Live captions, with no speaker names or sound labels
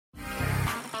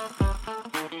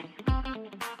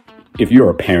If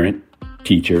you're a parent,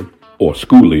 teacher, or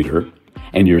school leader,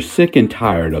 and you're sick and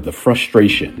tired of the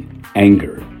frustration,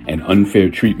 anger, and unfair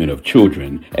treatment of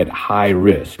children at high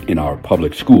risk in our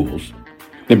public schools,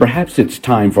 then perhaps it's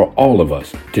time for all of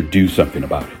us to do something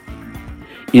about it.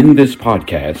 In this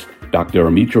podcast, Dr.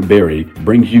 Amitra Berry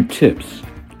brings you tips,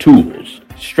 tools,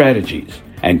 strategies,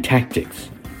 and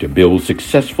tactics to build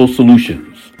successful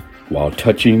solutions while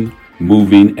touching,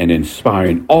 moving, and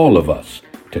inspiring all of us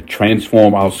to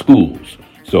transform our schools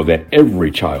so that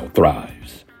every child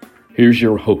thrives. Here's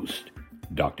your host,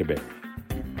 Dr. Berry.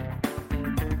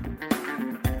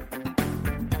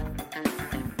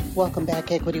 Welcome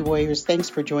back, Equity Warriors. Thanks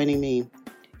for joining me.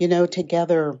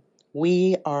 Together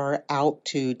we are out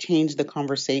to change the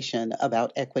conversation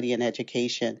about equity in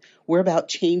education. We're about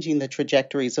changing the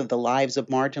trajectories of the lives of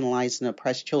marginalized and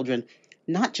oppressed children,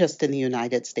 not just in the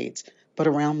United States, but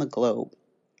around the globe.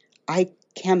 I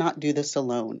cannot do this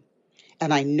alone.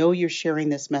 And I know you're sharing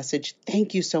this message.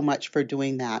 Thank you so much for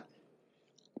doing that.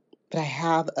 But I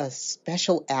have a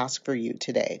special ask for you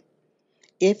today.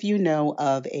 If you know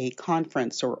of a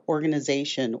conference or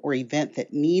organization or event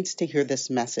that needs to hear this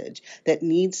message, that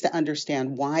needs to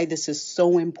understand why this is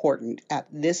so important at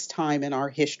this time in our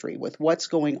history with what's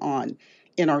going on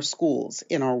in our schools,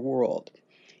 in our world,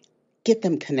 get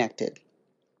them connected.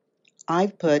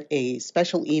 I've put a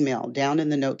special email down in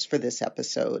the notes for this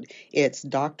episode. It's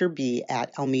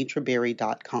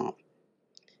drb@almitraberry.com.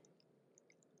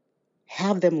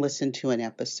 Have them listen to an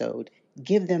episode.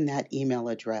 Give them that email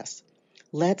address.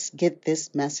 Let's get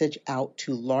this message out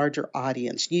to larger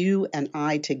audience. You and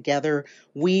I together,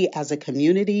 we as a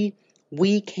community,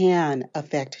 we can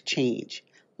affect change.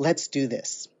 Let's do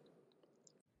this.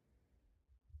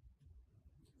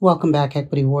 Welcome back,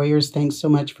 Equity Warriors. Thanks so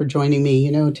much for joining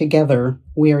me. Together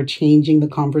we are changing the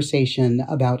conversation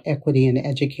about equity in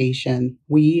education.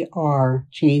 We are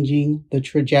changing the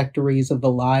trajectories of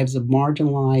the lives of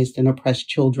marginalized and oppressed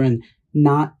children,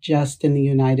 not just in the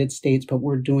United States, but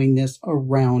we're doing this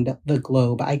around the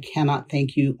globe. I cannot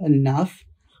thank you enough.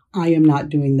 I am not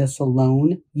doing this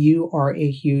alone. You are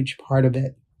a huge part of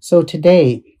it. So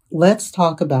today, let's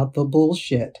talk about the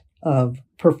bullshit of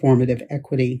performative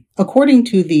equity. According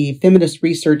to the Feminist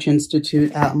Research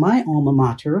Institute at my alma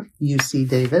mater, UC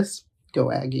Davis, go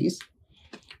Aggies,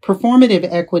 performative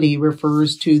equity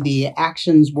refers to the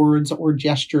actions, words, or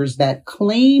gestures that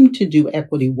claim to do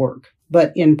equity work,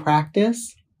 but in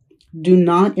practice do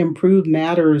not improve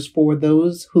matters for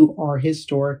those who are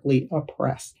historically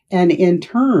oppressed. And in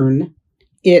turn,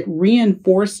 it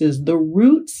reinforces the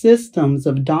root systems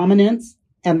of dominance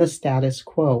and the status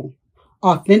quo.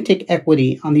 Authentic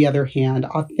equity, on the other hand,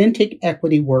 authentic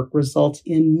equity work results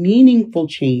in meaningful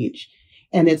change,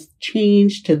 and it's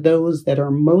change to those that are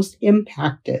most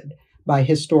impacted by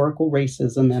historical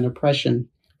racism and oppression.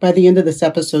 By the end of this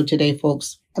episode today,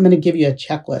 folks, I'm going to give you a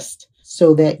checklist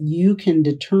so that you can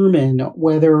determine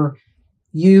whether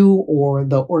you or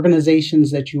the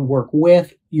organizations that you work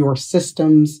with, your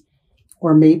systems,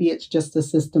 or maybe it's just a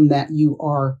system that you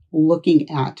are looking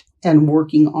at and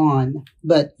working on,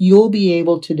 but you'll be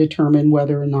able to determine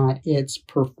whether or not it's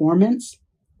performance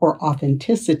or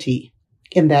authenticity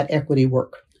in that equity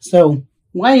work. So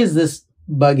why is this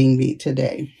bugging me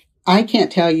today? I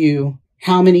can't tell you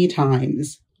how many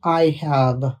times I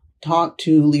have talked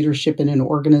to leadership in an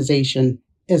organization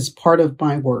as part of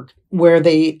my work where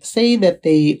they say that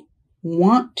they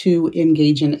want to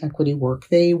engage in equity work.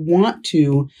 They want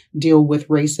to deal with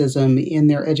racism in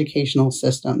their educational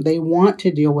system. They want to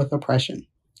deal with oppression.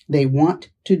 They want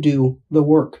to do the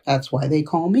work. That's why they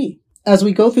call me. As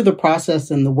we go through the process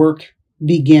and the work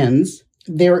begins,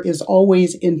 there is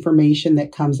always information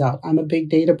that comes out. I'm a big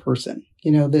data person.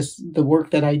 The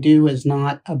work that I do is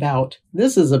not about,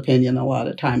 this is opinion a lot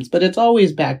of times, but it's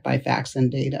always backed by facts and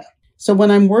data. So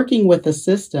when I'm working with a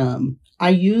system, I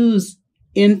use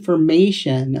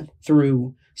information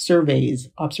through surveys,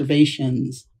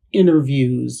 observations,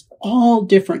 interviews, all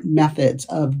different methods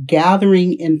of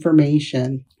gathering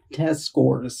information, test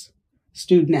scores,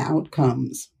 student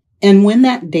outcomes. And when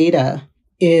that data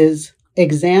is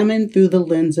examined through the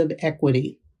lens of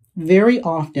equity, very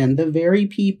often the very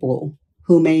people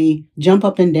who may jump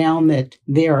up and down that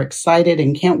they are excited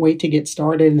and can't wait to get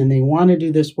started and they want to do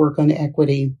this work on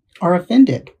equity are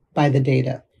offended by the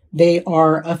data. They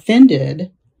are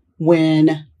offended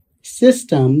when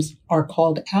systems are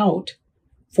called out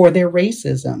for their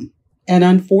racism. And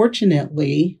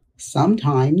unfortunately,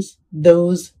 sometimes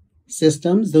those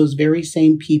systems, those very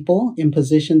same people in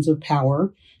positions of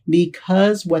power,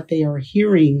 because what they are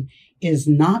hearing is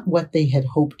not what they had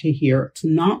hoped to hear, it's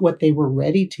not what they were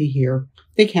ready to hear,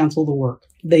 they cancel the work.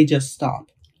 They just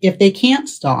stop. If they can't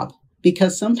stop,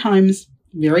 because sometimes,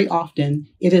 very often,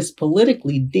 it is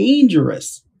politically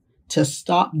dangerous to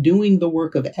stop doing the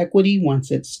work of equity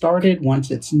once it's started, once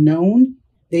it's known.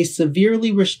 They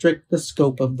severely restrict the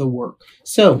scope of the work.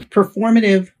 So,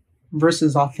 performative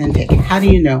versus authentic. How do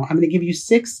you know? I'm going to give you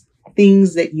 6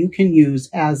 things that you can use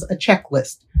as a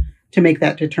checklist to make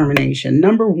that determination.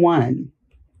 Number 1,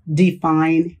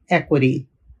 define equity.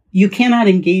 You cannot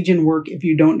engage in work if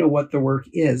you don't know what the work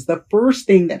is. The first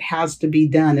thing that has to be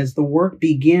done as the work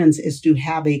begins is to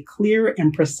have a clear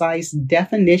and precise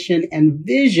definition and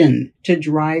vision to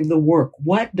drive the work.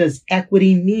 What does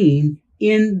equity mean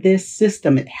in this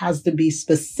system? It has to be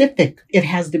specific. It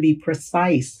has to be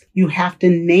precise. You have to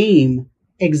name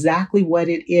exactly what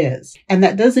it is. And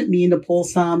that doesn't mean to pull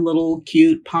some little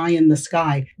cute pie in the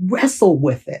sky. Wrestle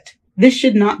with it. This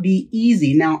should not be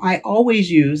easy. Now, I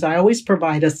always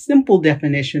provide a simple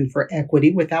definition for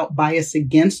equity without bias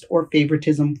against or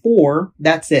favoritism for,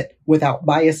 that's it, without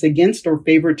bias against or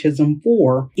favoritism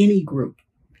for any group,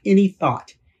 any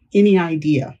thought, any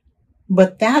idea.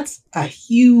 But that's a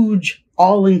huge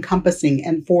all-encompassing,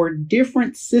 and for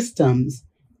different systems,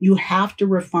 you have to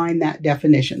refine that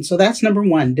definition. So that's number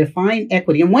 1, define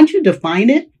equity. And once you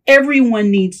define it, everyone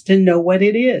needs to know what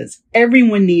it is.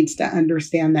 Everyone needs to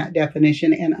understand that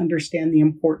definition and understand the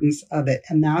importance of it.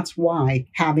 And that's why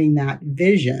having that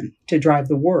vision to drive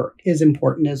the work is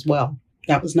important as well.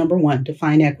 That was number 1,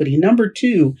 define equity. Number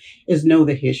 2 is know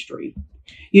the history.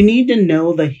 You need to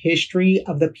know the history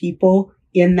of the people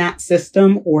in that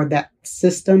system or that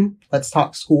system. Let's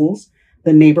talk schools,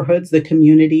 the neighborhoods, the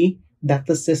community that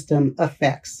the system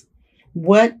affects.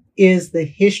 What is the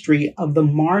history of the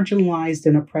marginalized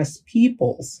and oppressed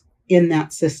peoples in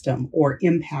that system or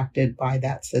impacted by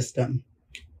that system?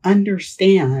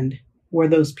 Understand where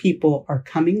those people are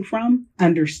coming from,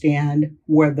 understand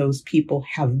where those people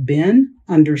have been,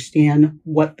 understand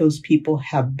what those people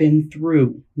have been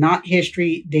through. Not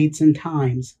history, dates, and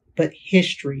times, but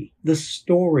history, the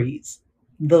stories,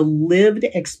 the lived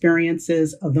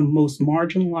experiences of the most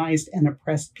marginalized and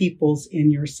oppressed peoples in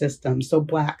your system. So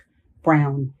Black,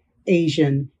 Brown,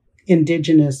 Asian,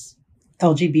 Indigenous,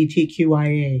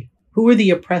 LGBTQIA. Who are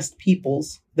the oppressed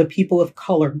peoples, the people of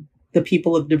color, the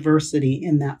people of diversity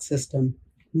in that system?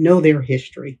 Know their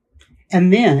history.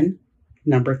 And then,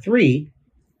 number 3,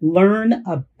 learn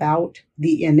about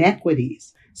the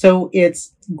inequities. So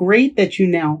it's great that you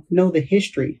now know the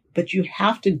history, but you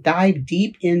have to dive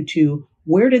deep into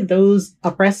where did those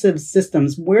oppressive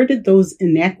systems, where did those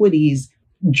inequities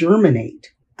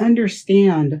germinate?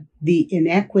 Understand the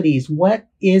inequities. What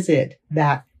is it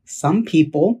that some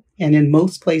people, and in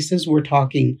most places we're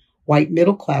talking white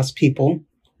middle class people,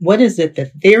 what is it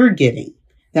that they're getting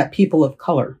that people of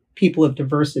color, people of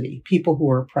diversity, people who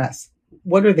are oppressed,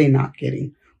 what are they not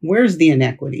getting? Where's the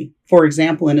inequity? For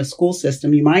example, in a school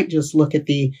system, you might just look at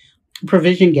the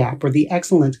provision gap or the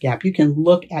excellence gap. You can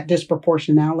look at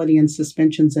disproportionality and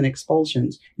suspensions and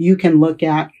expulsions. You can look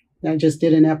at, I just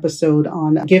did an episode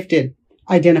on gifted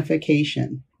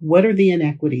identification. What are the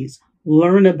inequities?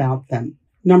 Learn about them.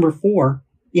 Number 4,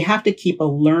 you have to keep a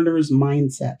learner's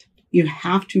mindset. You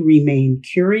have to remain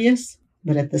curious,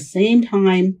 but at the same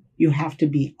time, you have to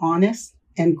be honest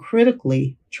and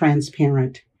critically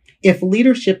transparent. If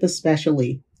leadership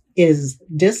especially is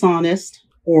dishonest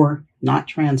or not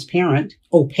transparent,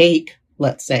 opaque,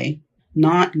 let's say,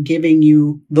 not giving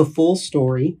you the full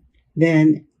story,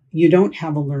 then you don't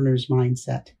have a learner's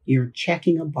mindset. You're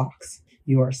checking a box.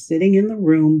 You are sitting in the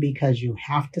room because you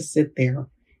have to sit there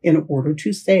in order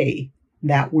to say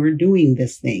that we're doing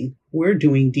this thing. We're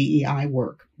doing DEI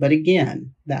work. But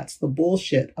again, that's the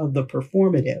bullshit of the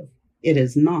performative. It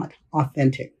is not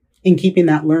authentic. In keeping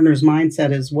that learner's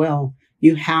mindset as well,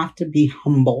 you have to be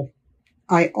humble.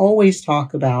 I always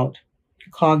talk about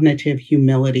cognitive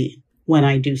humility when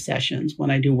I do sessions,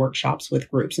 when I do workshops with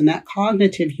groups. And that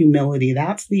cognitive humility,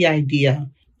 that's the idea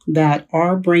that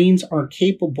our brains are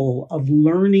capable of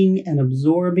learning and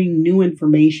absorbing new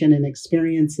information and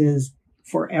experiences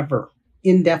forever,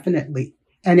 indefinitely.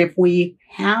 And if we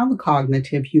have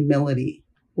cognitive humility,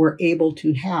 we're able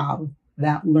to have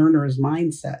that learner's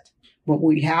mindset. What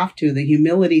we have to, the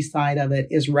humility side of it,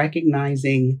 is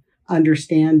recognizing,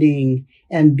 understanding,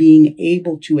 and being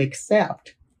able to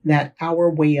accept that our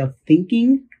way of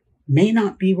thinking may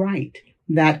not be right,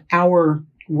 that our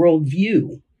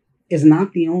worldview is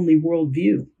not the only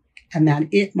worldview, and that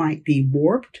it might be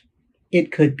warped,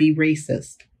 it could be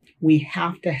racist. We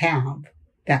have to have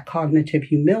that cognitive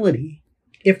humility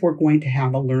if we're going to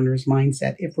have a learner's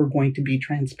mindset, if we're going to be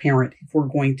transparent, if we're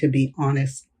going to be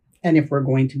honest, and if we're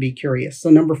going to be curious. So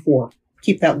number 4,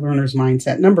 keep that learner's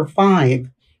mindset. Number 5,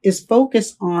 is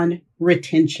focus on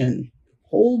retention,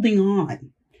 holding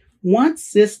on. Once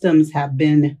systems have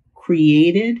been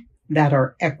created that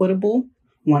are equitable,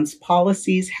 once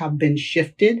policies have been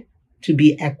shifted to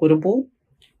be equitable,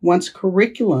 once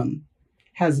curriculum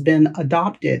has been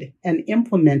adopted and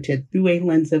implemented through a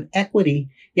lens of equity,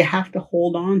 you have to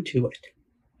hold on to it.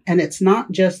 And it's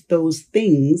not just those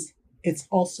things, it's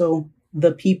also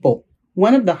the people.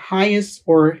 One of the highest,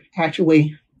 or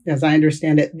actually, as I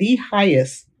understand it, the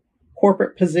highest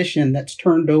corporate position that's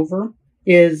turned over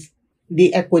is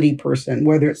the equity person,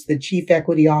 whether it's the chief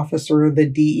equity officer, the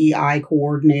DEI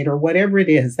coordinator, whatever it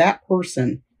is. That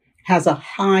person has a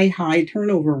high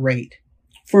turnover rate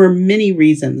for many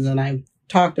reasons. And I've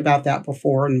talked about that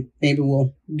before, and maybe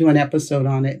we'll do an episode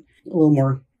on it a little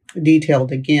more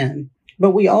detailed again.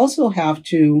 But we also have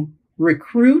to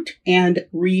recruit and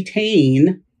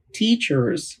retain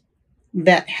teachers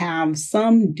that have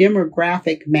some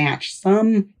demographic match,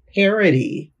 some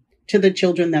parity to the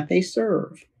children that they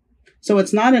serve. So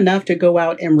it's not enough to go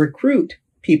out and recruit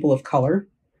people of color,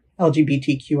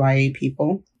 LGBTQIA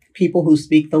people, people who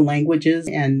speak the languages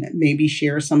and maybe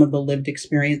share some of the lived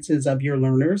experiences of your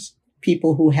learners,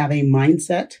 people who have a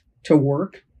mindset to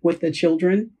work with the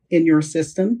children in your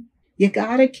system. You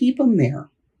got to keep them there.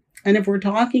 And if we're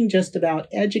talking just about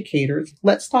educators,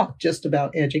 let's talk just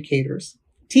about educators.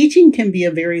 Teaching can be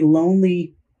a very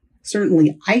lonely,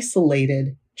 certainly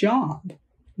isolated job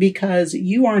because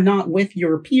you are not with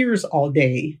your peers all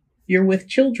day. You're with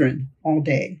children all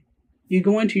day. You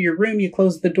go into your room, you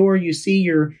close the door, you see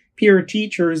your peer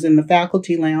teachers in the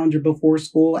faculty lounge or before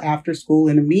school, after school,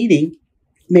 in a meeting,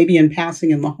 maybe in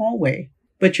passing in the hallway,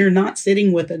 but you're not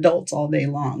sitting with adults all day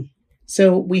long.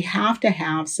 So we have to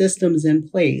have systems in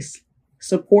place,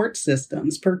 support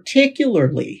systems,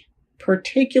 particularly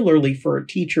for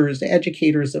teachers,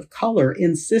 educators of color,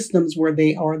 in systems where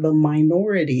they are the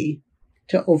minority,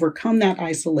 to overcome that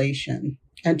isolation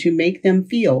and to make them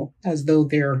feel as though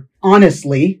they're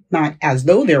honestly, not as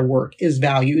though their work is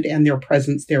valued and their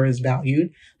presence there is valued,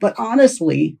 but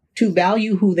honestly to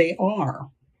value who they are.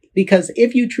 Because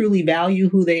if you truly value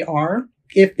who they are,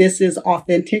 if this is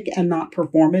authentic and not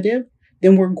performative,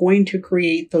 then we're going to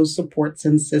create those supports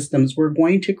and systems. We're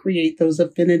going to create those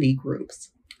affinity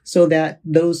groups so that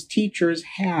those teachers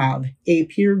have a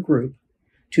peer group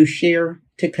to share,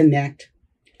 to connect,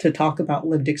 to talk about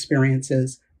lived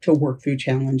experiences, to work through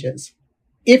challenges.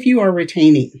 If you are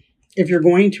retaining, if you're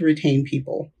going to retain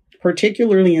people,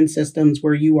 particularly in systems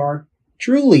where you are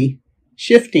truly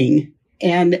shifting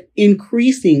and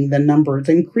increasing the numbers,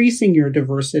 increasing your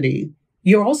diversity,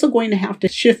 you're also going to have to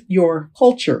shift your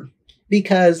culture.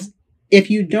 Because if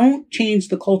you don't change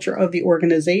the culture of the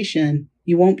organization,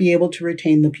 you won't be able to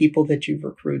retain the people that you've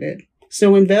recruited.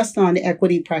 So invest on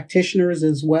equity practitioners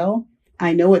as well.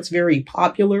 I know it's very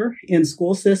popular in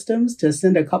school systems to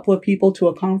send a couple of people to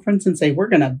a conference and say, we're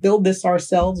going to build this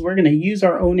ourselves. We're going to use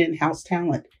our own in-house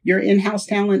talent. Your in-house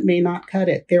talent may not cut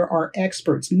it. There are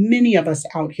experts, many of us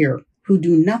out here, who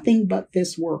do nothing but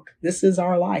this work. This is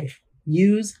our life.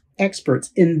 Use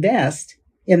experts. Invest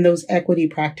in those equity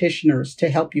practitioners to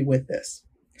help you with this.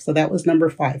 So that was number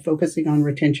 5, focusing on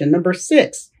retention. Number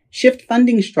 6, shift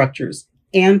funding structures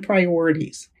and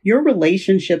priorities. Your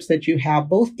relationships that you have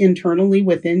both internally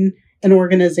within an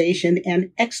organization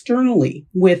and externally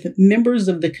with members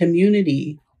of the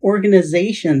community,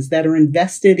 organizations that are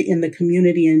invested in the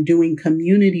community and doing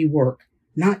community work,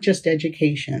 not just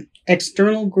education.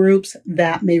 External groups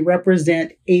that may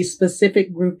represent a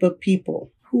specific group of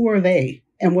people. Who are they?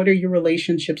 And what are your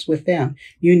relationships with them?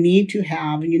 You need to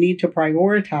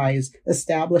prioritize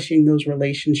establishing those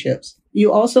relationships.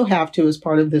 You also have to, as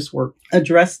part of this work,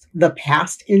 address the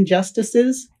past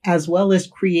injustices, as well as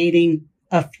creating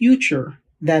a future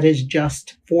that is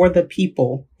just for the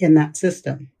people in that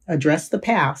system. Address the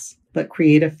past, but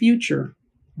create a future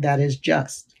that is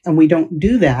just. And we don't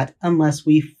do that unless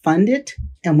we fund it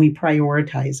and we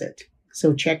prioritize it.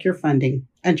 So check your funding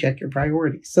and check your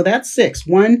priorities. So that's 6.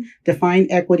 1, define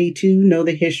equity. 2, know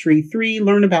the history. 3,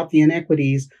 learn about the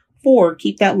inequities. 4,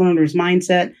 keep that learner's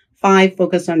mindset. 5,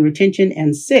 focus on retention.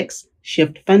 And 6,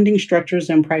 shift funding structures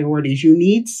and priorities. You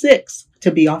need 6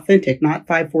 to be authentic, not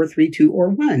 5, 4, 3, 2, or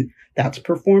 1. That's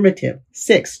performative.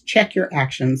 6, check your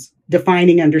actions.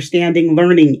 Defining, understanding,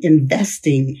 learning,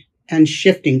 investing, and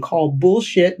shifting. Call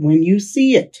bullshit when you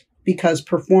see it, because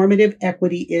performative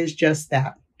equity is just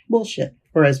that. Bullshit.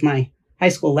 Or as my high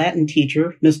school Latin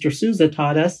teacher, Mr. Souza,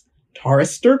 taught us,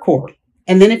 Taurus Stercor.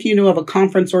 And then if you know of a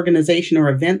conference, organization, or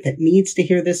event that needs to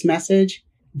hear this message,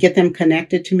 get them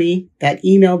connected to me. That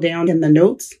email down in the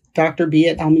notes,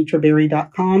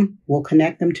 drb@almitraberry.com, will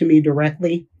connect them to me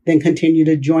directly. then continue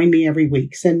to join me every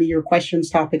week. Send me your questions,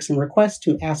 topics, and requests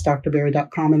to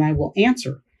AskDrBerry.com, and I will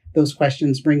answer those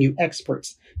questions, bring you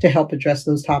experts to help address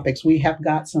those topics. We have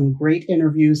got some great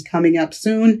interviews coming up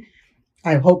soon.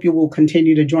 I hope you will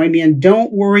continue to join me, and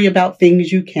don't worry about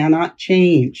things you cannot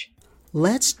change.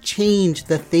 Let's change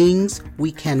the things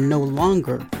we can no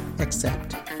longer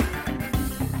accept.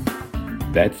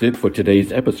 That's it for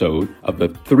today's episode of the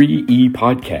 3E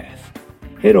Podcast.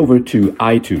 Head over to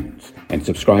iTunes and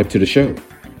subscribe to the show.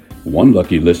 One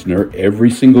lucky listener every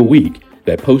single week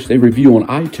that posts a review on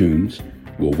iTunes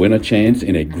will win a chance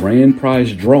in a grand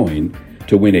prize drawing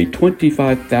to win a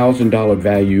 $25,000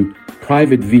 value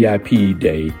private VIP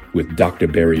day with Dr.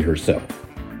 Berry herself.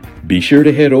 Be sure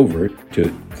to head over to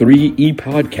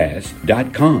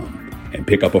 3epodcast.com and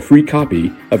pick up a free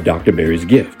copy of Dr. Berry's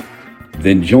gift.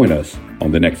 Then join us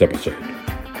on the next episode.